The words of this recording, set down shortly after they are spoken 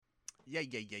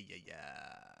Yeah.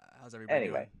 How's everybody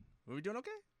Anyway. doing? Are we doing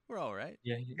okay? We're all right.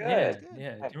 Yeah, Good.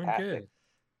 doing Fantastic. good.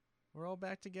 We're all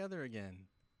back together again.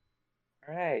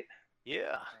 All right.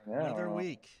 Yeah. Another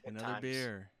week, Good another times.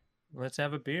 beer. Let's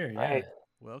have a beer. Yeah. Right.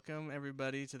 Welcome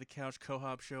everybody to the Couch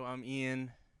Co-op Show. I'm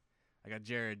Ian. I got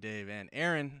Jared, Dave, and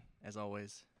Aaron, as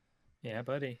always. Yeah,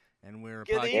 buddy. And we're a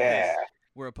Good podcast. evening. Yeah.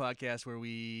 We're a podcast where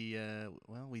we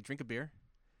drink a beer,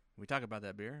 we talk about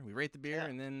that beer, we rate the beer, Yeah.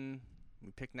 and then we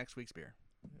pick next week's beer.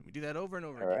 And we do that over and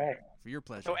over All again right. for your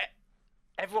pleasure. So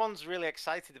everyone's really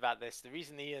excited about this. The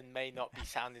reason Ian may not be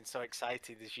sounding so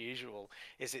excited as usual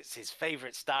is it's his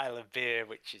favorite style of beer,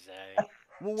 which is a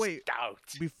Well, wait. stout.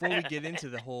 Before we get into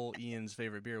the whole Ian's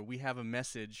favorite beer, we have a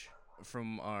message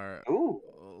from our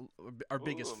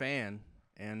biggest Ooh. fan,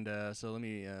 and so let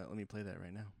me play that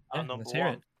right now. Our Yeah, number let's hear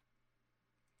one. it.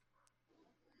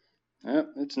 Yep,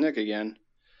 it's Nick again.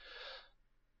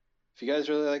 If you guys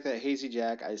really like that Hazy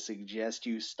Jack, I suggest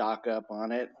you stock up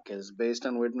on it, because based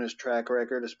on Widmer's track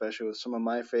record, especially with some of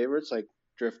my favorites like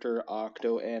Drifter,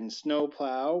 Octo, and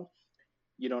Snowplow,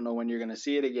 you don't know when you're going to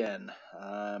see it again.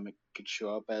 It could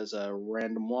show up as a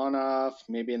random one-off,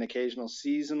 maybe an occasional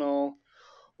seasonal,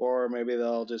 or maybe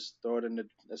they'll just throw it into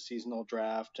a seasonal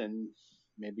draft and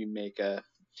maybe make an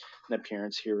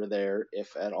appearance here or there,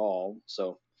 if at all.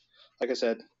 So, like I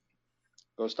said,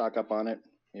 go stock up on it.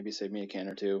 Maybe save me a can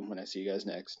or two when I see you guys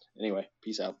next. Anyway,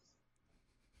 peace out.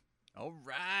 All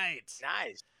right,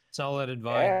 Nice. Solid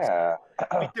advice. Yeah.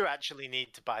 We do actually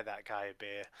need to buy that guy a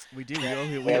beer. we do. We owe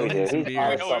him, Yeah, we do. some He's beers.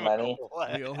 bought us so many.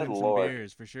 We owe Good him some Lord.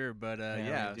 beers for sure. But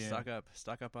Yeah, we do.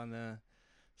 stock up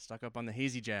on the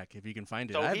Hazy Jack if you can find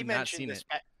it. So I he have not mentioned seen the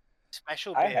it.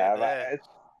 special I beer have. there,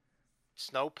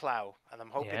 Snowplow, and I'm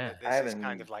hoping Yeah. that I this haven't is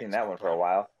kind of like seen that one for a Snowplow.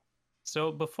 while.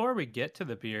 So before we get to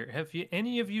the beer, have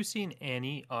any of you seen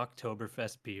any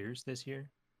Oktoberfest beers this year?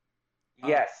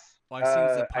 Yes. Well, I've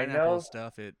seen the I pineapple know.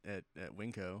 stuff at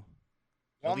Winco.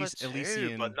 One or Elise- two,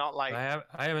 Elysian. but not like I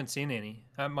haven't seen any.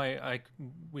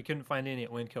 We couldn't find any at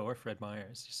Winco or Fred Meyer.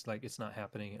 It's just like it's not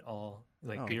happening at all.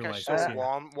 Like Oh. beer I wise saw this year.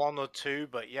 one or two,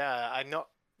 but yeah, I not.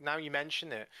 Now you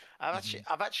mention it, Mm-hmm.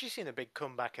 I've actually seen a big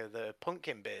comeback of the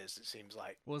pumpkin beers. It seems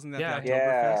like. Wasn't that Yeah. the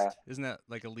Yeah. Oktoberfest? Isn't that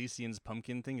like Elysian's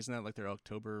pumpkin thing? Isn't that like their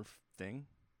October thing?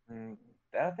 I don't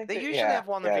think They that- usually yeah, have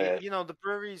one yeah, of it each. is. You know, the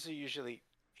breweries are usually,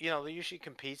 they're usually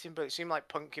competing, but it seemed like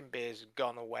pumpkin beers have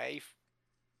gone away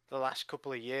the last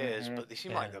couple of years, Mhm. but they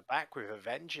seem like Yeah. they're back with a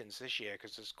vengeance this year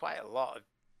because there's quite a lot of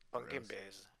pumpkin Gross.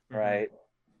 beers. Right.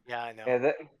 Yeah, I know.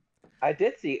 Yeah, I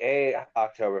did see a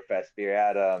Oktoberfest beer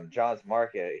at John's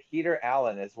Market. Heater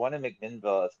Allen is one in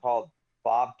McMinnville. It's called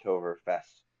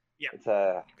Bobtoberfest. Yeah. It's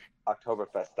a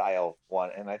Oktoberfest style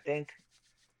one, and I think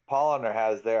Polliner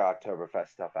has their Oktoberfest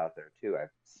stuff out there too. I've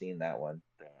seen that one.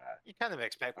 You kind of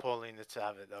expect Paulina to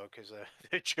have it though, because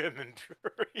they're German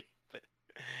brewery. But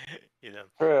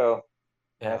True.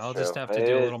 Yeah, That's I'll just true. have But to it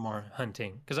do a is- little more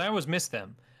hunting because I always miss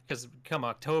them. Because come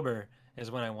October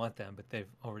is when I want them, but they've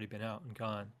already been out and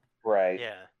gone. Right.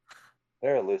 yeah.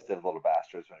 They're elusive little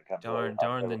bastards when it comes Darn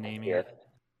to the Oktoberfest naming. beer.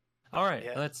 All right,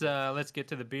 Yeah. let's get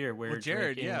to the beer. We're Well,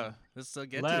 Jared, drinking yeah, let's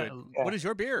get Le- to it. What is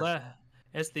your beer?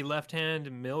 It's the Left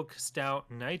Hand Milk Stout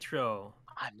Nitro.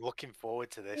 I'm looking forward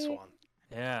to this one.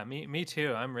 Yeah, me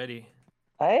too. I'm ready.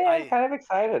 Hey, I'm I- kind of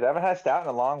excited. I haven't had stout in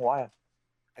a long while.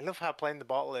 I love how plain the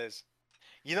bottle is.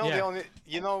 You know,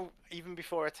 Yeah. Even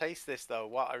before I taste this though,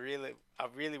 what I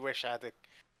really wish I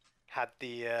had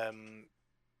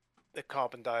the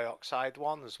carbon dioxide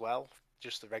one as well,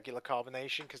 just the regular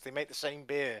carbonation, because they make the same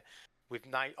beer with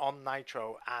on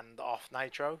nitro and off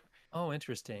nitro. Oh,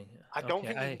 interesting. I don't Okay,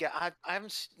 think you can get. I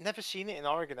haven't never seen it in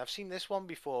Oregon. I've seen this one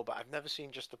before, but I've never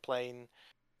seen just a plain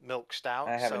milk stout.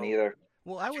 I haven't so either.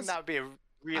 Well, I think that would be a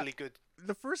really good.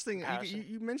 the first thing comparison.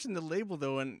 you mentioned the label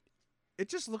though, and it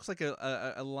just looks like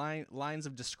a lines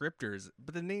of descriptors,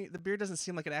 but the beer doesn't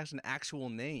seem like an actual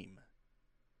name.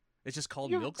 It's just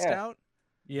called Milk Yeah. Stout.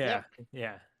 Yeah.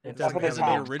 It That's doesn't what have they the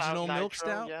call it. original Stout Milk Nitro,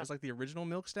 Stout. yeah. It's like the original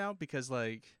Milk Stout because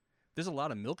like there's a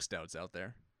lot of milk stouts out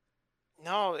there.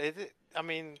 No, I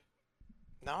mean,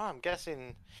 no. I'm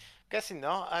guessing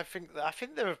not. I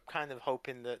think they're kind of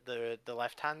hoping that the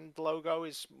left hand logo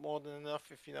is more than enough,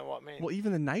 if you know what I mean. Well,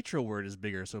 even the Nitro word is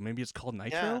bigger, so maybe it's called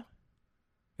Nitro. Yeah.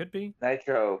 Could be.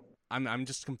 Nitro. I'm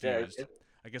just Yeah, confused.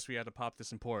 I guess we had to pop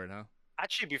this and pour it, huh?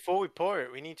 Actually, before we pour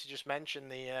it, we need to just mention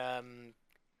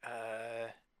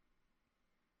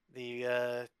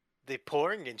the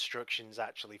pouring instructions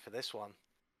actually for this one.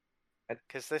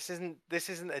 Because this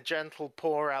isn't a gentle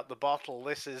pour out the bottle.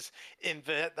 This is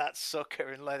invert that sucker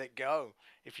and let it go.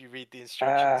 If you read the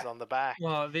instructions on the back.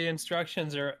 Well, the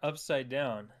instructions are upside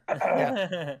down.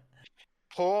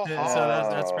 Pour So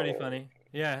hard. that's pretty Oh. funny.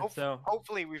 Yeah. So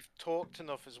Hopefully we've talked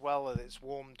enough as well that it's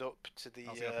warmed up to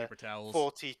Also got the paper towels.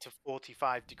 40 to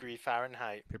 45 degree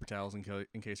Fahrenheit. Paper towels in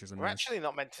case there's a We're mess. actually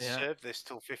not meant to Yeah. serve this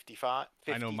till 55.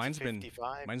 50 I know to mine's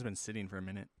 55. been sitting for a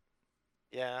minute.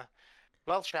 Yeah.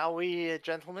 Well, shall we,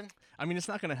 gentlemen? I mean, it's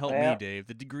not gonna help Yeah. me, Dave.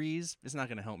 The degrees, it's not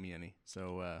gonna help me any.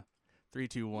 So, 3,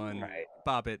 2, 1, Right.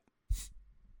 pop it.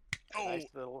 Oh, Nice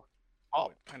little. oh, Oh,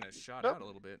 it kind of shot Nope. out a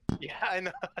little bit. yeah, I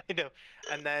know, I know.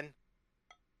 And then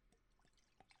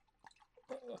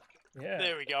yeah.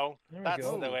 there we go. There we That's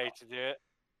go. the way to do it.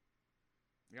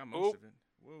 You got most Ooh. of it.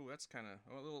 Whoa, that's kind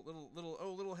of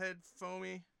little head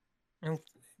foamy.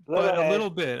 But Little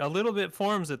a little bit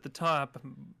forms at the top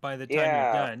by the time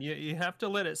Yeah. you're done. You have to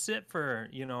let it sit for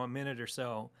a minute or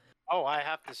so. Oh, I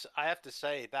have to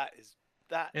say that is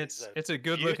It's a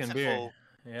good looking beer. beautiful-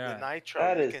 the Yeah. Nitro.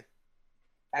 That You is can-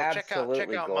 well, check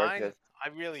absolutely out gorgeous. mine. I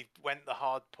really went the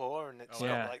hard pour, and it's Oh,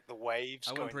 yeah. got like the waves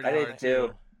I going went pretty I down did hard it.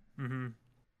 too. Mm-hmm.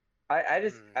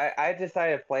 I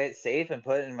decided to play it safe and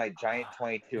put it in my giant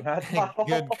 22 ounce bottle.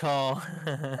 Good call.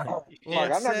 Well,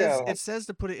 Like, I'm not gonna. it says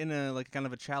to put it in a kind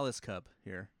of a chalice cup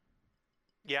here.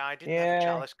 Yeah, I didn't have Yeah. a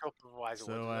chalice cup, otherwise it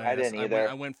So would. I didn't either.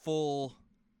 I went full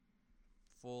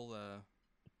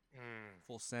Mm.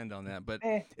 full send on that, but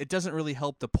Eh. it doesn't really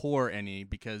help the pour any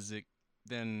because it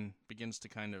then begins to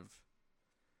kind of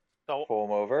So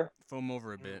Foam over. foam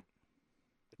over a Mm. bit.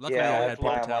 Luckily, Yeah, I that's had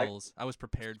why paper I'm like- towels. I was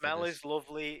prepared for smell this. is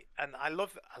lovely, and I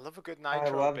love a good I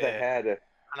Nitro love beer. the head.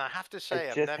 And I have to say,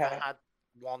 I've just never had- had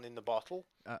one in the bottle.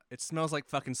 It smells like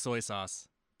fucking soy sauce.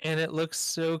 And it looks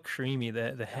so creamy.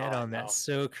 The head I on know. that's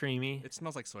so creamy. It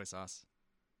smells like soy sauce.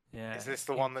 Yeah. Is this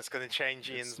the one that's going to change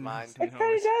It Ian's smells- mind? It No,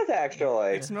 kind of it's- does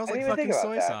actually. It smells I like didn't even fucking think about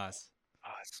soy that. sauce.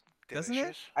 Oh, it's Doesn't it?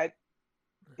 delicious.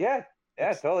 Yeah, it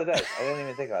It's- totally does. I didn't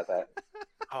even think about that.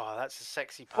 Oh, that's a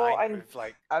sexy Well, pint I'm- with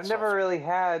like. I've never soft- really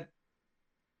had,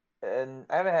 and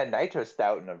I haven't had Nitro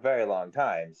Stout in a very long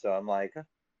time. So I'm like, I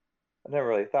never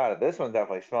really thought of this one.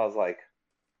 Definitely smells like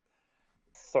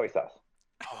soy sauce.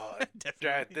 Oh, Definitely.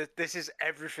 Jared, this is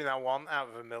everything I want out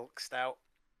of a milk stout.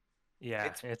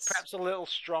 Yeah. It's perhaps a little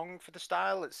strong for the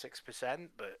style at 6%,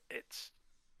 but it's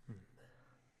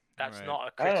that's Alright.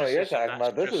 not a I don't know what you're criticism. talking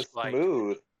That's about. This is just like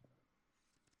smooth.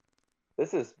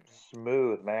 This is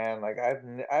smooth, man. Like I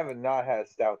have not had a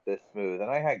stout this smooth, and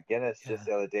I had Guinness just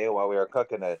the other day while we were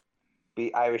cooking a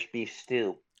Irish beef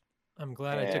stew. I'm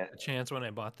glad I Yeah. took the chance when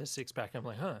I bought this 6-pack. I'm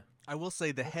like, huh. I will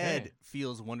say the Okay. head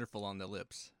feels wonderful on the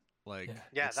lips. Like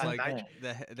Yeah, it's that like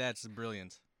Nitro- that's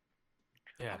brilliant.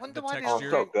 Yeah. I wonder the why they texture-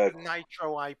 don't Oh, so make good.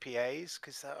 Nitro IPAs,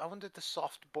 because I wonder the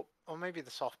soft, or maybe the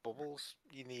soft bubbles.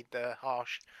 You need the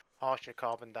harsher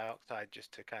carbon dioxide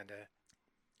just to kind of.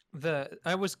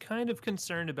 I was kind of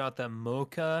concerned about the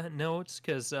mocha notes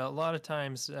because a lot of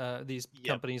times these Yep.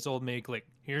 companies will make like,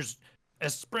 here's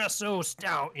espresso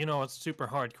stout, it's super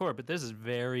hardcore, but this is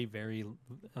very, very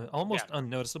almost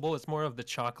unnoticeable. It's more of the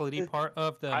chocolatey part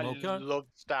of the I mocha. love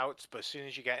stouts, but as soon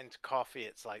as you get into coffee,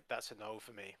 it's like that's a no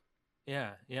for me.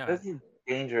 Yeah, yeah. This is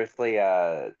dangerously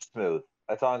smooth.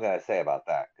 That's all I'm gonna say about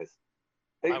that. Because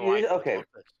My wife would okay, love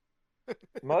this.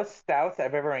 most stouts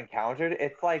I've ever encountered,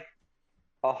 it's like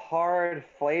a hard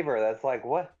flavor that's like,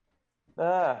 what?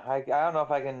 I don't know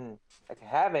if I can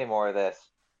have any more of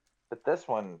this. But this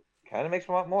one kind of makes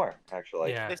me want more,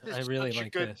 actually. Yeah, This is I really such like a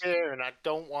good this. beer, and I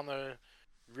don't want to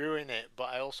ruin it, but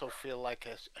I also feel like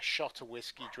a shot of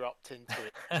whiskey dropped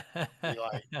into it.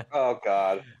 like- Oh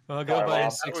God. Well, go Sorry, buy a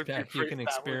Mom. That would be 6-pack. You pretty- can that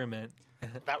would- experiment.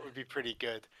 That would be pretty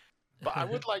good. But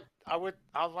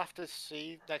I'll have to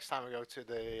see next time I go to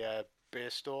the beer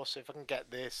store, see if I can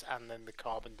get this and then the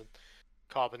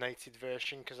carbonated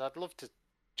version, because I'd love to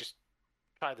just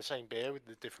try the same beer with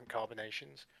the different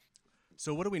carbonations.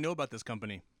 So what do we know about this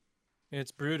company?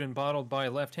 It's brewed and bottled by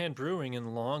Left Hand Brewing in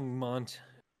Longmont,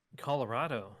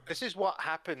 Colorado. This is what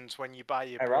happens when you buy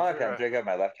your Ironic, brother I'm drinking with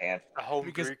my left hand. a home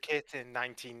Because- brew kit in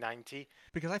 1990.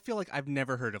 Because I feel like I've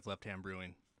never heard of Left Hand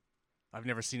Brewing. I've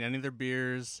never seen any of their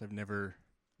beers. I've never.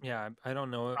 Yeah, I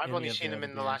don't know. I've any only of seen them other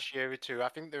in the beers. last year or two. I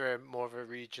think they're more of a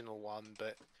regional one,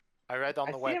 but I read on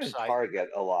I the see them in website Target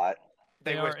a lot.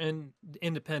 They were are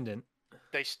independent.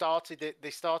 they started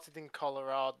in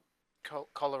Colorado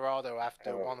after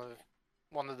Oh.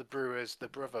 one of the brewers, the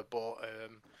brother, bought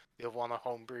the other one a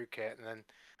home brew kit, and then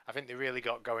I think they really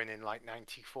got going in like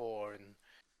 '94, and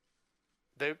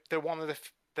they're one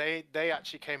of they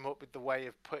actually came up with the way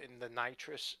of putting the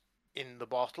nitrous in the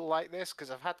bottle like this, because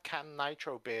I've had canned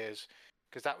nitro beers,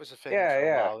 because that was a thing Yeah, for a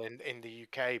yeah. while in the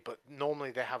UK, but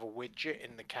normally they have a widget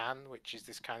in the can, which is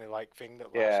this kind of like thing that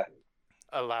Yeah.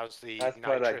 allows the That's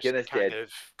what, nitrous Guinness to kind did.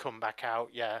 of come back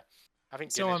out. Yeah, I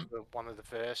think So, Guinness were one of the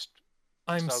first.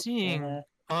 I'm So- seeing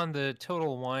on the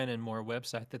Total Wine and More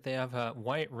website that they have a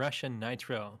White Russian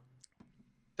Nitro.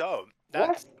 So What?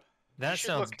 that's That should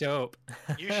sounds look- dope.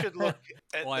 you should look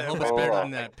at Well, I the hope it's better Oh.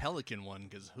 than that Pelican one,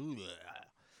 because who?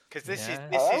 because this Yeah.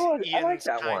 is I Ian's like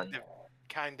that one.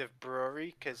 kind of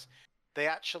brewery because they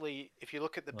actually, if you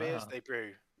look at the beers Wow.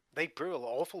 they brew an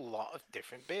awful lot of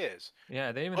different beers.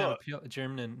 Yeah, they even have a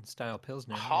German style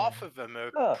Pilsner. Half of them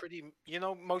are Huh. pretty.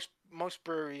 Most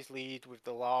breweries lead with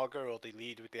the lager or they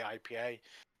lead with the IPA.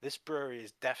 This brewery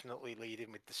is definitely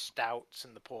leading with the stouts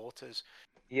and the porters.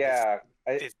 Yeah,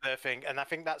 Is their thing, and I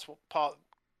think that's what part.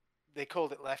 They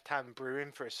called it left-hand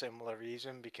brewing for a similar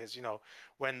reason because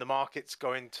when the market's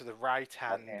going to the right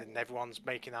hand Okay. and everyone's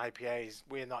making IPAs,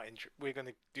 we're not. We're going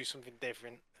to do something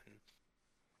different.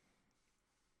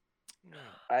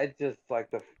 I just like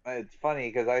it's funny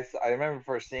because I remember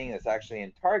first seeing this actually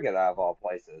in Target out of all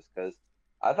places because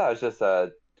I thought it was just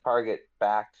a Target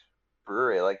backed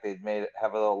brewery, like they'd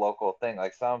have a little local thing,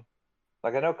 like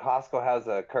I know Costco has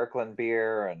a Kirkland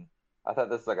beer, and I thought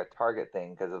this was like a Target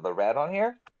thing because of the red on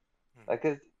here. Like,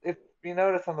 if you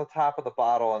notice on the top of the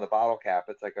bottle and the bottle cap,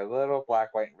 it's like a little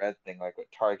black, white, and red thing, like what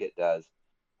Target does.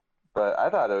 But I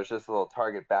thought it was just a little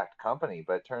Target backed company,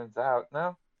 but it turns out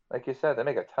no. Like you said, they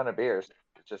make a ton of beers.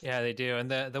 It's just Yeah, they do. And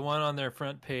the one on their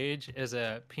front page is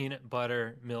a peanut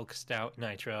butter milk stout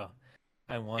nitro.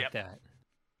 I want Yep. that.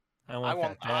 I I want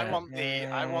want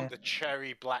that. I want the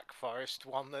cherry black forest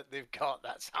one that they've got.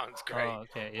 That sounds great. Oh,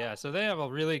 okay, yeah. So they have a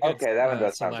really good Okay, that one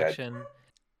does sound good. selection,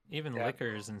 even Yeah.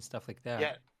 liquors and stuff like that.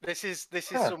 Yeah, this is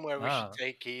Huh. somewhere we Ah. should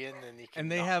take Ian, and he can.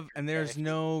 And they knock have, and there's anything.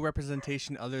 no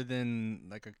representation other than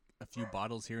like a few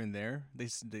bottles here and there. They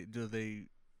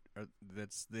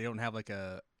they don't have like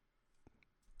a,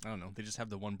 I don't know. They just have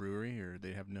the one brewery, or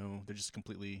they have no. They're just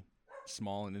completely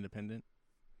small and independent.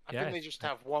 I Yeah, think they just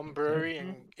have one brewery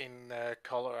in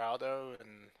Colorado,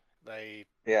 and they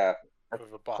yeah. with a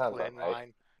sounds bottling about right.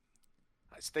 line.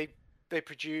 They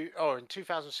produce. Oh, in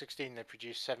 2016 they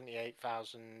produced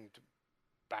 78,000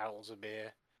 barrels of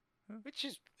beer, Huh. which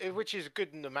is a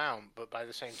good amount, but by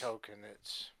the same token,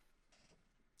 it's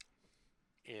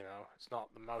it's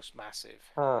not the most massive.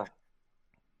 Huh.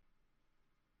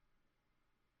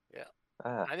 Yeah.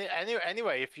 Ah.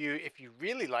 Anyway, if you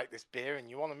really like this beer and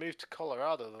you want to move to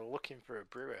Colorado, they're looking for a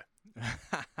brewer.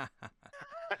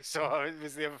 So it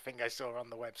was the other thing I saw on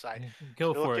the website.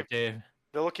 Go They're for looking- it, Dave.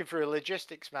 They're looking for a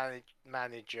logistics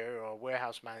manager or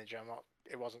warehouse manager.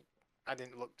 I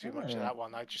didn't look too much at that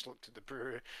one. I just looked at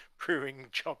the brewing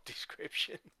job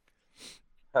description.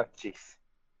 Oh, jeez.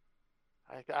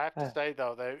 I have to say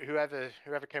though,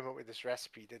 whoever came up with this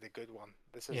recipe did a good one.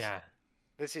 This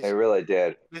is They really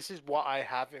did. this is what I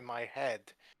have in my head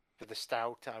for the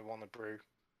stout I want to brew.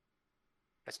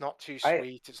 It's not too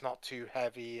sweet. It's not too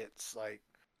heavy. It's like.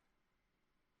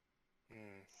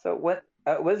 So what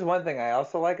was one thing I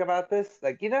also like about this?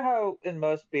 Like, you know how in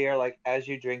most beer, like as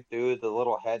you drink through, the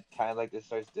little head kind of like just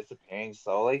starts disappearing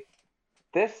slowly.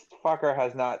 This fucker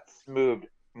has not smoothed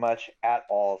much at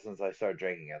all since I started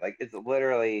drinking it. Like, it's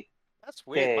literally. That's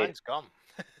weird. Okay. Mine's gone.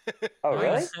 Oh,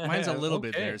 really? Mine's a little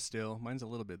bit Okay. there still. Mine's a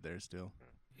little bit there still.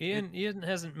 Ian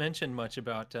hasn't mentioned much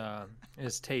about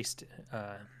his taste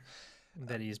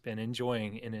that he's been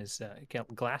enjoying in his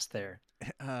glass there,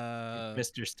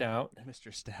 Mr. Stout. Mr.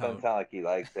 Doesn't Stout. sound like he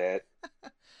likes it.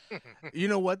 You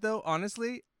know what though?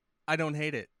 Honestly, I don't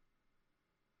hate it.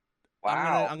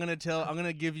 Wow. I'm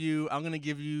gonna give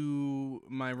you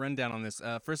my rundown on this.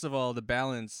 First of all, the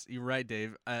balance. You're right,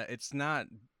 Dave.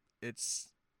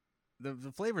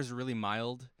 The flavor is really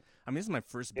mild. I mean, this is my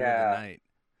first beer of the night,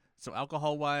 so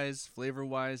alcohol wise, flavor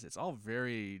wise, it's all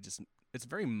it's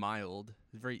very mild.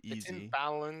 It's very easy. It's in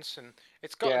balance and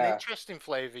it's got an interesting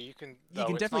flavor. You can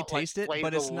definitely taste it,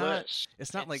 but it's not. flavorless.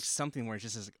 It's not like something where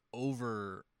it's just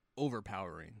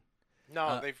overpowering.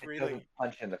 No, they've It really. doesn't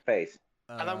punch in the face.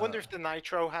 And I wonder if the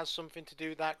nitro has something to do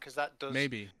with that because that does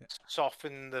maybe.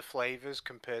 soften the flavors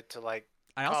compared to like.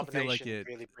 I also feel like carbonation it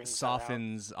really brings that out.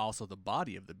 softens also the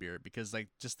body of the beer because like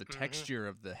just the texture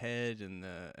of the head and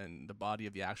the body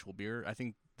of the actual beer. I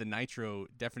think the nitro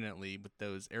definitely with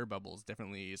those air bubbles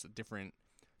definitely is a different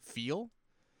feel.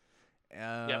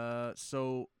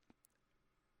 So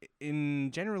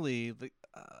in generally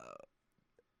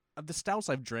of the stouts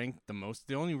I've drank the most,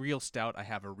 the only real stout I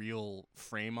have a real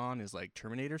frame on is like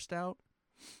Terminator Stout,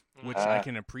 which I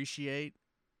can appreciate,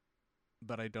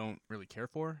 but I don't really care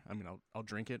for. I mean, I'll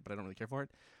drink it, but I don't really care for it.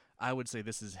 I would say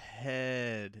this is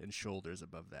head and shoulders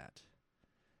above that.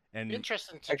 And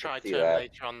Interesting I to can try see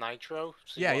Terminator on nitro.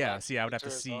 yeah. See, I would have to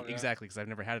turns see out, yeah. exactly because I've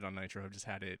never had it on nitro. I've just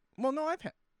had it. Well, no, I've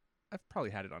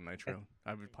probably had it on nitro.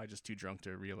 I was probably just too drunk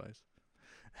to realize.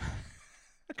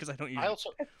 because I don't I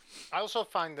usually. also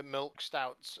find the milk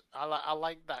stouts. I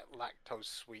like that lactose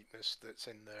sweetness that's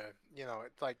in there. You know,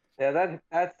 it's like Yeah,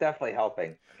 that's definitely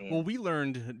helping. I Well, mean, we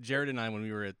learned, Jared and I, when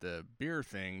we were at the beer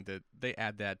thing, that they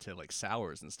add that to like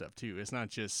sours and stuff too. It's not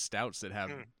just stouts that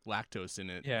have lactose in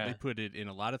it. Yeah. They put it in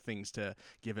a lot of things to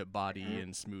give it body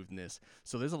and smoothness.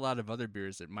 So there's a lot of other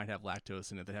beers that might have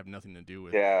lactose in it that have nothing to do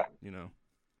with, yeah.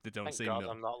 that don't thank say God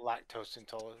milk. I'm not lactose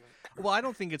intolerant. Well, I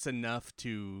don't think it's enough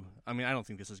to. I mean, I don't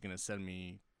think this is gonna send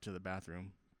me to the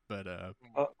bathroom, but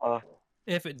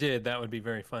If it did, that would be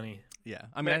very funny. yeah.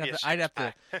 I mean, Maybe I'd have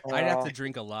six-pack. to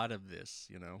drink a lot of this,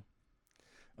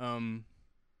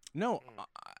 No,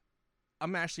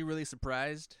 I'm actually really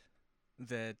surprised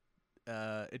that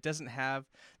it doesn't have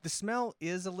the smell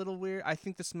is a little weird. I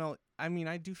think the smell. I mean,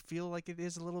 I do feel like it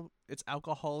is a little. It's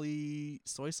alcohol-y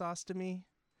soy sauce to me,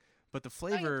 but the I can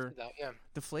flavor. see that, yeah.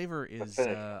 The flavor is.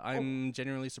 finish. I'm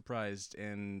genuinely surprised,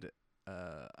 and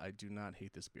I do not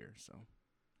hate this beer. So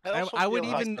also I would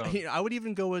feel like- even I would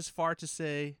even go as far to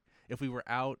say if we were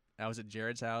out, I was at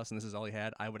Jared's house, and this is all he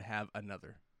had, I would have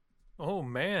another. Oh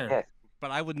man, Yes. But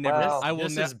I would never. Well, I will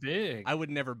this never. is big. I would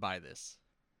never buy this.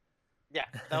 Yeah.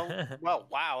 Well,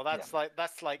 wow. That's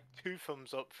like 2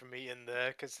 thumbs up for me in there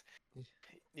because,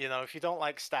 if you don't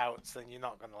like stouts, then you're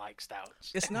not gonna like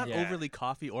stouts. It's not Yeah. overly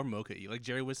coffee or mocha-y. Like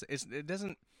Jerry was. It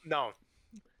doesn't. No.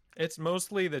 It's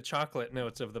mostly the chocolate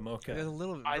notes of the mocha. It's a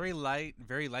little very light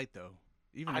though.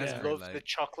 Even I that's very love light. the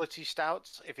chocolatey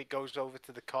stouts. If it goes over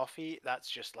to the coffee, that's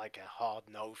just like a hard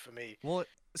no for me. Well,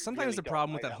 sometimes really the don't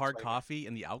problem with like that that hard flavor. coffee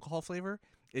and the alcohol flavor,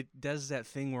 it does that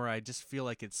thing where I just feel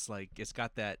like it's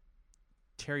got that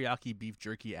teriyaki beef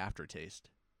jerky aftertaste.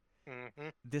 Mm-hmm.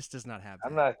 This does not have that.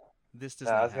 I'm not. This does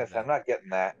No, I not was gonna have say I'm that. not getting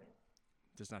that.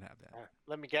 Does not have that.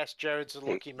 Let me guess, Jared's a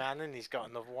lucky man, and he's got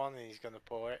another one, and he's gonna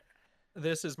pour it.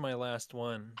 This is my last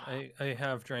one. I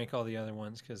have drank all the other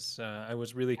ones because I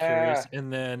was really curious,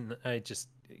 and then I just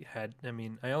had. I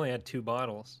mean, I only had 2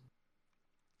 bottles.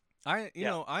 I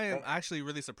Yeah. I am actually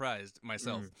really surprised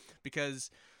myself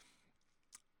because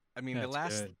I mean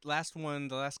That's good. the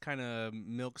last kind of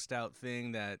milk stout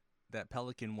thing that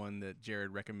Pelican one that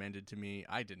Jared recommended to me,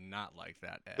 I did not like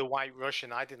that. The White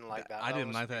Russian, I didn't like that. I That didn't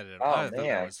was- like that at Oh, all. I thought that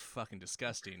man. was fucking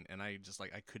disgusting, and I just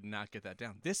I could not get that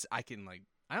down. This I can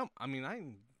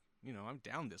I'm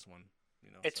down this one.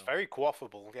 It's so. very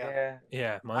quaffable. Yeah. Yeah.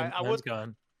 Yeah, I mine's would-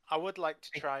 gone. I would like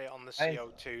to try it on the Mine's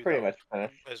CO2 pretty though, much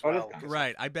finished. as What is well. it? 'cause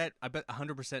Right, I bet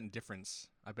 100% difference.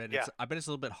 I bet it's a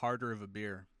little bit harder of a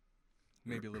beer,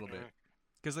 maybe a little bit,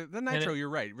 because the Nitro, you're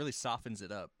right, it really softens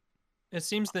it up. It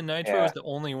seems the Nitro Yeah. is the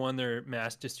only one they're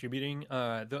mass distributing.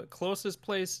 The closest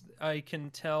place I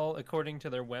can tell, according to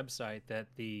their website,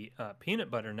 that the peanut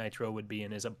butter Nitro would be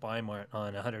in is a Bi-Mart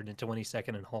on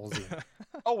 122nd and Halsey.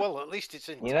 Oh well, at least it's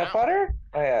in Peanut town. butter?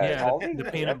 Oh yeah. Yeah, Halsey?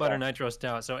 the peanut butter Nitro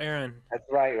Stout. So, Aaron, That's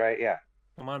right. Yeah.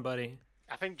 come on, buddy.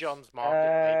 I think John's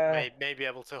market may be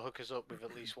able to hook us up with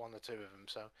at least 1 or 2 of them.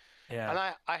 So, Yeah.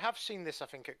 and I have seen this, I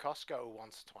think, at Costco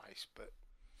once or twice, but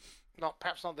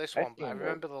perhaps not this I've one. But I seen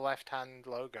remember the left-hand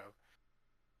logo.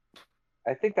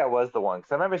 I think that was the one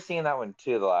because I remember seeing that one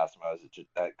too. The last time I was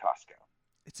at Costco.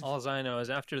 All I know is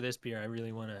after this beer, I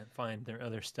really want to find their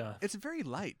other stuff. It's very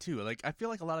light too. Like I feel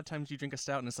like a lot of times you drink a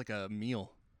stout and it's like a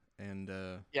meal, and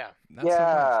Yeah. not so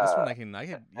much. This Yeah. one I can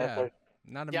That's like-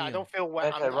 not a Yeah, meal. I don't feel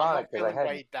That's I'm not ironic because I feeling had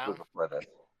weighed down. before this.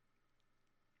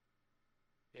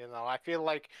 I feel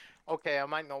like, okay, I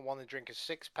might not want to drink a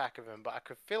 6-pack of them, but I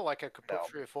could feel like I could put No.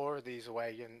 3 or 4 of these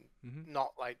away and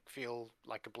not feel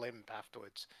like a blimp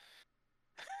afterwards.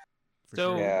 For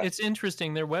So sure. Yeah. it's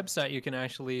interesting. Their website, you can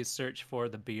actually search for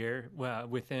the beer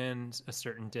within a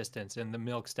certain distance, and the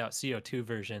Milk Stout CO2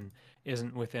 version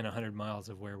isn't within 100 miles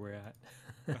of where we're at.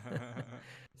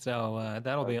 So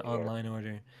that'll be an Okay. online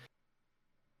order.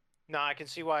 No, I can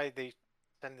see why they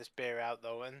send this beer out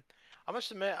though, and I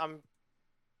must admit,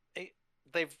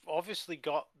 they've obviously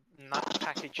got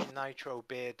packaging Nitro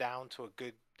beer down to a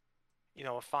good,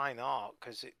 a fine art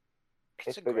because it's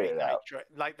a figured great it out. Nitro.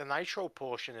 Like the Nitro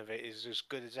portion of it is as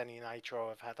good as any Nitro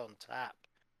I've had on tap,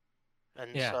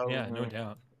 and Yeah, so yeah, no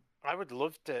doubt. I would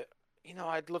love to,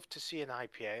 I'd love to see an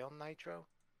IPA on Nitro.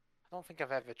 I don't think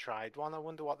I've ever tried one. I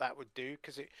wonder what that would do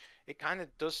because it kind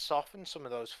of does soften some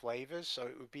of those flavors, so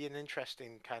it would be an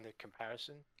interesting kind of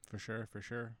comparison. For sure, for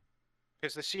sure.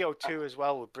 Because the CO2 as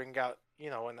well would bring out,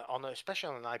 especially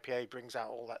on an IPA, brings out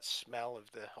all that smell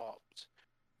of the hops,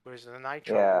 whereas the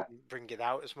Nitro Yeah. wouldn't bring it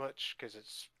out as much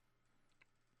because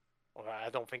well, I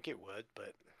don't think it would,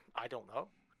 but I don't know.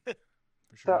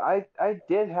 For So sure. I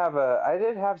did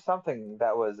have something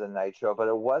that was a nitro, but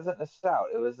it wasn't a stout.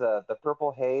 It was the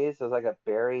purple haze. It was like a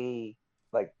berry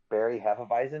like berry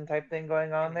hefeweizen type thing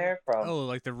going on there from. Oh,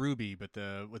 like the ruby, but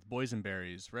with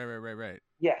boysenberries. Right.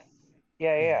 Yes.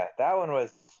 Yeah. That one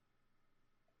was.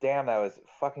 Damn, that was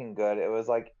fucking good. It was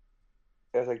like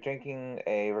drinking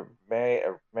a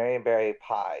Marionberry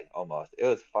pie almost. It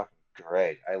was fucking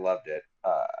great. I loved it.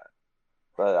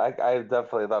 But I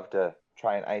definitely love to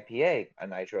try an IPA, a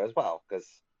Nitro as well, because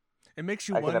It makes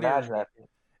you I can wonder. imagine that.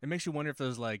 It makes you wonder if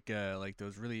those like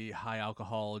those really high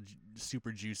alcohol,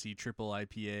 super juicy triple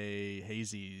IPA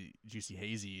juicy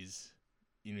hazies.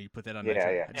 You know, you put that on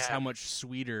Nitro. Yeah. Just Yeah. how much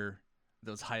sweeter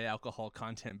those high alcohol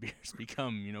content beers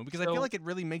become. You know, because I So- feel like it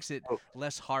really makes it Oh.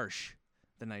 less harsh.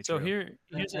 The Nitro. So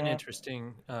here's an Mhm.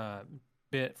 interesting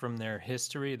bit from their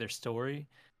history, their story.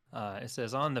 It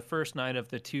says, on the first night of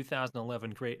the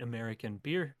 2011 Great American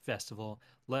Beer Festival,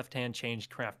 Left Hand changed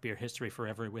craft beer history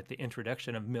forever with the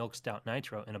introduction of Milk Stout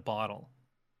Nitro in a bottle.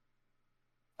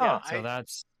 Yeah, So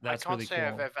that's I can't really say cool.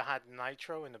 I've ever had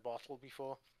Nitro in the bottle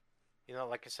before. You know,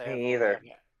 like I say, Me I've only either. ever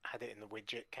had it in the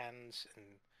widget cans, and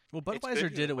Well, it's Budweiser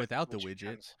good did it with without the widget widget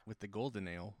cans. with the golden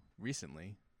ale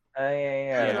recently.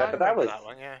 Yeah. I But that remember was. that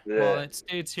one. Yeah. Well, Ugh. it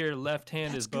states here Left Hand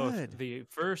That's is both good. the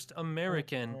first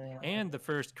American and the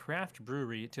first craft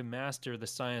brewery to master the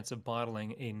science of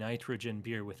bottling a nitrogen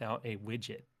beer without a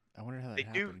widget. I wonder how that They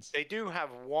happens. do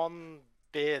have one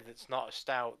beer that's not a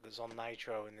stout that's on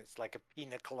Nitro, and it's like a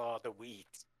pina colada wheat.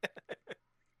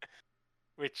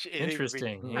 Which is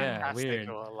Interesting. Yeah, fantastic, weird.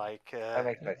 or like That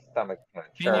makes my stomach turn.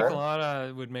 Pina Sure.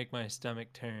 colada would make my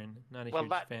stomach turn. Not a Well, huge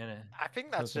that- fan of I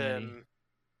think that's coconutty.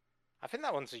 I think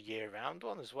that one's a year-round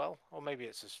one as well, or maybe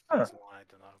it's a Huh. seasonal. I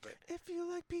don't know, but If you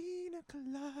like pina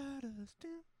coladas,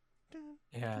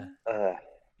 Yeah.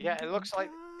 yeah, it looks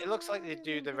like they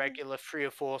do the regular 3 or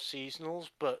 4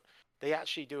 seasonals, but they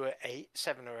actually do it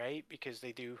 7 or 8 because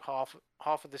they do half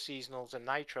of the seasonals are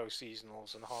Nitro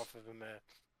seasonals and half of them are,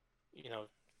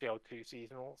 CO2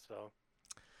 seasonals. So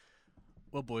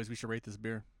Well, boys, we should rate this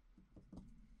beer.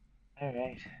 All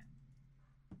right.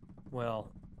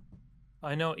 Well,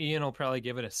 I know Ian will probably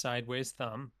give it a sideways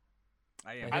thumb.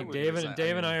 I I am. think would Dave just- and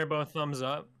Dave and I are both thumbs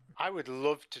up. I would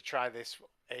love to try this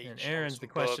aged on Aaron's the some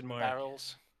question bourbon mark.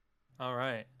 barrels. All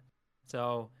right.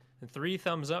 So 3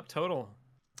 thumbs up total.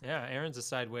 Yeah, Aaron's a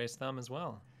sideways thumb as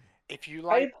well. If you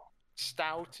like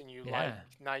stout and you like Yeah.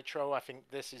 Nitro, I think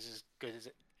this is as good as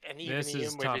it. And even This is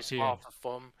Ian with top his tier. half a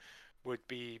thumb would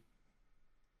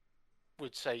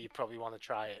say you probably want to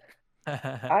try it.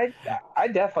 I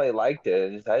definitely liked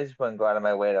it. I just wouldn't go out of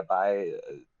my way to buy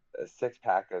a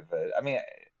 6-pack of it. I mean,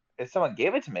 if someone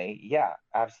gave it to me, yeah,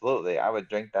 absolutely, I would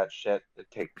drink that shit.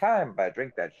 It'd take time, but I'd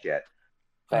drink that shit.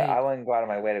 But I wouldn't go out of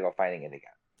my way to go finding it again.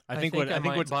 I think I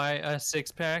might buy a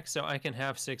 6-pack so I can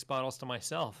have 6 bottles to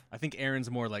myself. I think Aaron's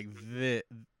more like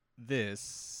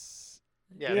this.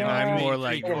 Yeah, And Yeah, I'm more pretty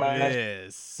like pretty much.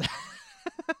 this.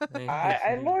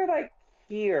 I'm more like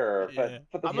here, Yeah.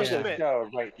 but the I must sake of the admit- show,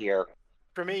 right here.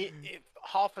 For me,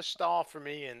 half a star from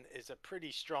Ian is a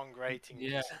pretty strong rating.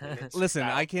 Yeah. considering it's Listen,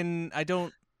 stout. I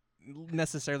don't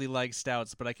necessarily like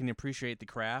stouts, but I can appreciate the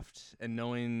craft and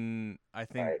knowing. I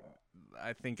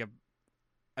think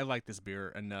I like this beer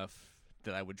enough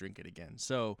that I would drink it again.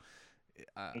 So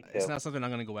Me it's too. not something I'm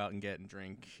gonna go out and get and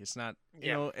drink. It's not, you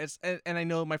Yeah. know. It's and I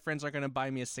know my friends aren't gonna buy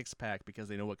me a 6-pack because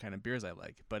they know what kind of beers I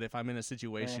like. But if I'm in a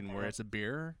situation where it's a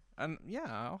beer,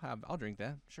 I'll drink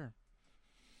that. Sure.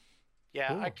 Yeah,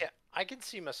 Cool. I can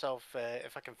see myself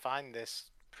if I can find this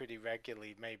pretty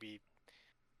regularly, maybe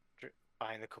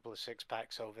buying a couple of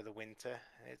 6-packs over the winter.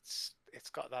 It's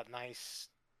got that nice.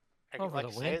 Over like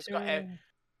the I say, it's got winter.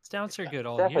 Stouts are good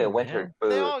all Definitely year. a winter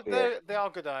Man. food. they are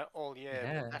good all year.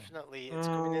 Yeah. But definitely, it's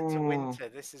coming into winter.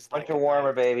 This is like Winter a warmer,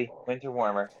 nice- baby. Winter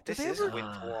warmer. This they is a ever-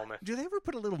 winter warmer. Do they ever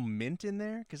put a little mint in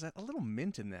there? Because a little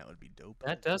mint in that would be dope.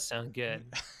 That does sound good.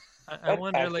 I That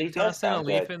wonder, actually like, does tossing a sound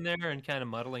leaf good. in there and kind of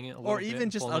muddling it a little Or bit. even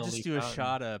and just pulling I'll the just leaf do a out and-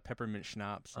 shot of peppermint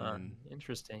schnapps and then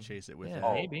Interesting. chase it with Yeah, it.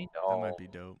 Oh, maybe. That might be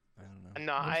dope. I don't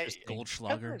know. No, Interesting.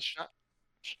 Goldschlager.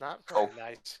 Schnapps Oh. are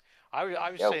nice. I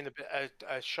was Yep. saying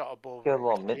a shot of bourbon Get a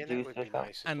little whiskey mint in it juice would or be something.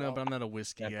 nice. I as know, well. but I'm not a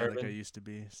whiskey Yeah, guy like I bourbon. used to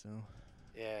be. So,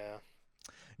 Yeah.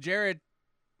 Jared,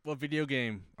 what video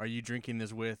game are you drinking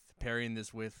this with? Pairing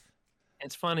this with?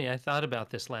 It's funny. I thought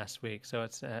about this last week, so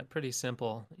it's pretty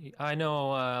simple. I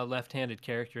know a left-handed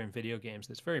character in video games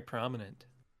that's very prominent.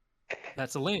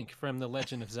 That's a Link from The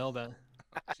Legend of Zelda.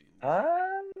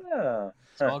 Ah.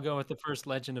 So I'll go with the first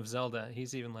Legend of Zelda.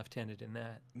 He's even left-handed in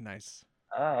that. Nice.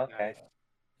 Oh, okay. Nice.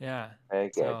 Yeah. Very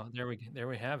good. So there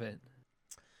we have it.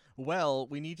 Well,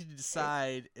 we need to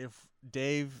decide if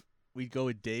we go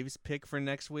with Dave's pick for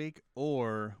next week,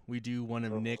 or we do one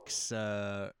of Nick's.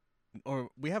 Or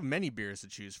we have many beers to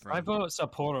choose from. I vote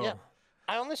Sapporo. Yeah.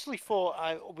 I honestly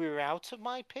thought we were out of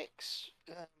my picks.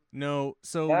 No,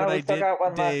 so No, what we I still did, got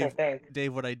one left, I Dave, think.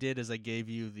 Dave, what I did is I gave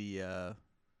you the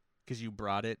because you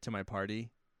brought it to my party,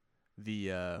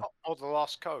 the Oh, the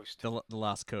Lost Coast. the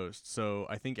Lost Coast. So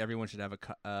I think everyone should have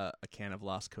a can of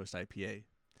Lost Coast IPA.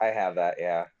 I have that,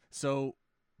 yeah. So,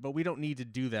 but we don't need to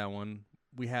do that one.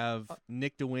 We have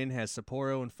Nick DeWin has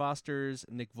Sapporo and Foster's.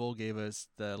 Nick Vole gave us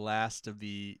the last of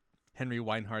the Henry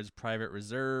Weinhard's Private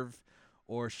Reserve,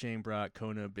 or Shane brought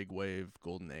Kona Big Wave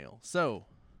Golden Ale. So,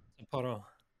 Sapporo.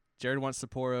 Jared wants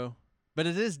Sapporo, but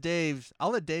it is Dave's.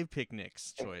 I'll let Dave pick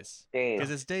Nick's choice Dave.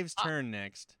 because it's Dave's turn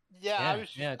next. Yeah, I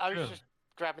was true. just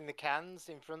grabbing the cans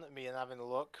in front of me and having a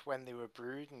look when they were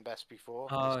brewed and best before.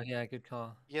 Oh yeah, good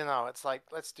call. You know, it's like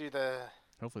let's do the.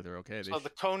 Hopefully they're okay. So the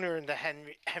Kona and the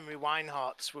Henry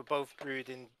Weinhardts were both brewed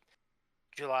in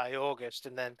July, August,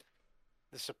 and then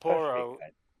the Sapporo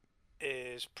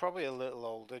is probably a little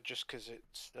older just because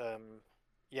it's.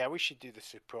 Yeah, we should do the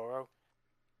Sapporo.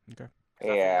 Okay.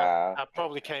 Yeah. That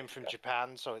probably came from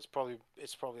Japan, so it's probably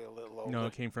a little older. No,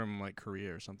 it came from like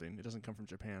Korea or something. It doesn't come from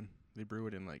Japan. They brew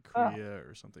it in like Korea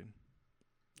or something.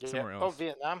 Yeah. Somewhere else. Oh,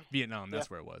 Vietnam. Vietnam,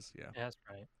 that's where it was. Yeah. Yeah, that's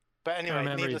right. But I anyway,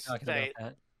 remember you needless to talking about say,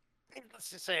 that.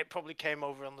 it probably came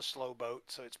over on the slow boat,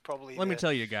 so it's probably. Let me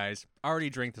tell you guys, I already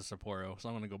drank the Sapporo, so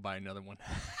I'm gonna go buy another one.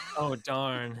 Oh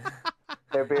darn!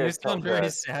 Their beer You is so sound very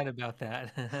good. sad about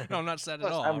that. No, I'm not sad at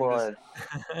Plus, all. I'm willing.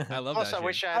 I love Plus, that I shit.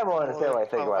 wish I had I'm willing to more say than what I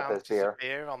think 12 about this ounces of beer.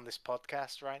 beer on this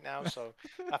podcast right now, so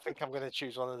I think I'm going to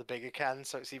choose one of the bigger cans.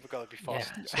 So it's either going to be Yeah.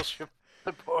 Foster's or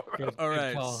Sapporo. Good- All good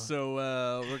right, call. so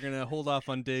we're gonna hold off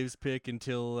on Dave's pick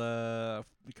until a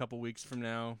couple weeks from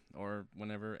now or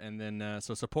whenever, and then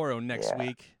so Sapporo next Yeah.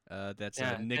 week. That's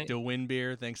Yeah, Nick DeWin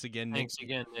beer. Thanks again, Nick. Thanks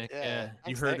again, Nick. Yeah. You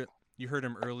Thanks, heard Nick. you heard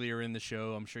him earlier in the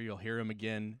show. I'm sure you'll hear him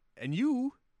again. And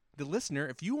you, the listener,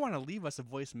 if you want to leave us a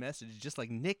voice message just like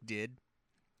Nick did,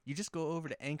 you just go over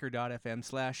to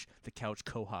anchor.fm/The Couch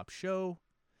Co-op Show.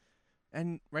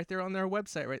 And right there on their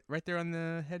website, right there on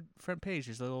the front page,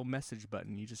 there's a little message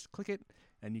button. You just click it,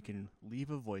 and you can leave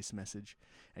a voice message,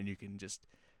 and you can just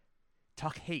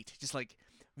talk hate, just like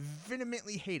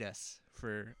vehemently hate us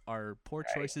for our poor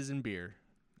choices in beer.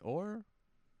 Or,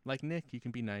 like Nick, you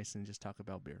can be nice and just talk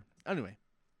about beer. Anyway,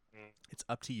 it's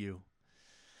up to you.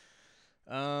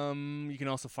 You can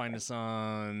also find us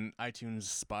on iTunes,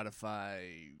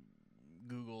 Spotify,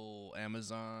 Google,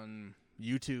 Amazon,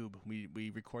 YouTube.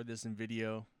 We record this in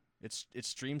video. It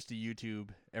streams to YouTube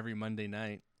every Monday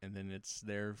night, and then it's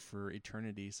there for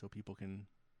eternity, so people can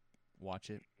watch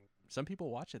it. Some people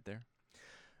watch it there,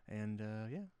 and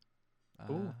yeah.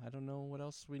 Cool. I don't know what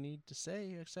else we need to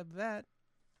say except that.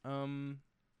 I'm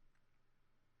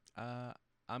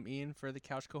Ian for the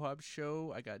Couch Co-op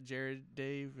Show. I got Jared,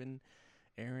 Dave, and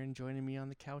Aaron joining me on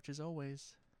the couch as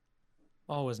always.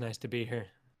 Always nice to be here.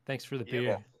 Thanks for the Yeah.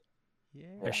 beer.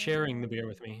 Yeah. For sharing the beer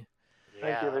with me.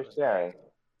 Thank you that for was sharing.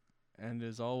 And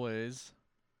as always,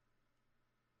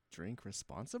 drink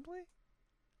responsibly?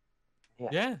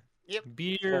 Yeah. Yep.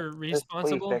 Beer Just please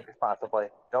responsible. drink responsibly.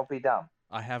 Don't be dumb.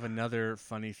 I have another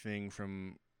funny thing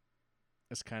from.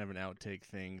 It's kind of an outtake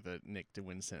thing that Nick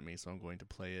DeWin sent me, so I'm going to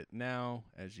play it now.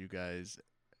 As you guys,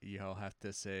 y'all have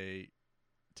to say,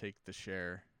 take the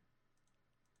share.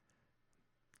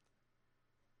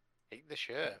 Take the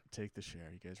shirt. Take the share.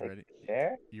 You guys Take ready? the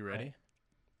share? You ready?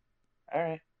 All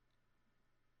right.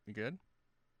 You good?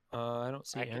 I don't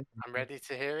see Aaron. I'm ready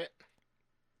to hear it.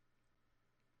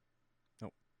 Here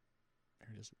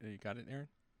it is. You got it, Aaron?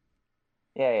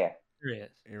 Yeah. Here he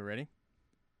is. You ready?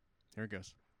 Here it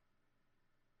goes.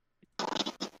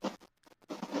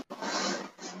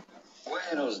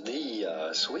 Buenos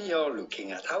dias. We are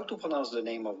looking at how to pronounce the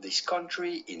name of this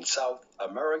country in South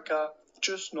America,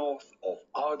 just north of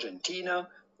Argentina.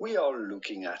 We are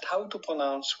looking at how to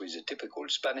pronounce with a typical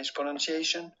Spanish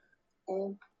pronunciation,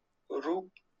 Uruguay.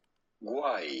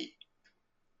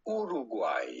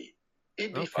 Uruguay.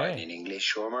 It'd be fine Okay. in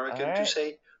English or American All to right.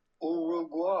 say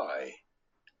Uruguay.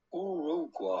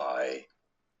 Uruguay.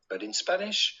 But in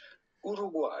Spanish,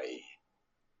 Uruguay.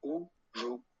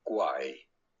 Uruguay.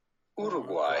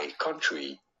 Uruguay,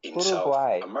 country in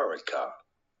Uruguay. South America.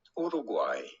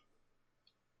 Uruguay.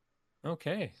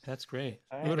 Okay, that's great.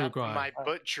 All right. Uruguay. My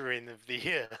butchering of the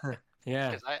year.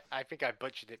 Yeah. Because I think I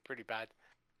butchered it pretty bad.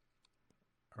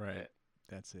 All right.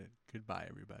 That's it. Goodbye,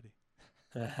 everybody.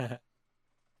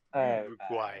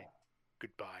 Uruguay.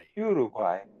 Goodbye.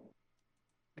 Uruguay.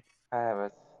 It's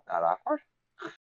not awkward.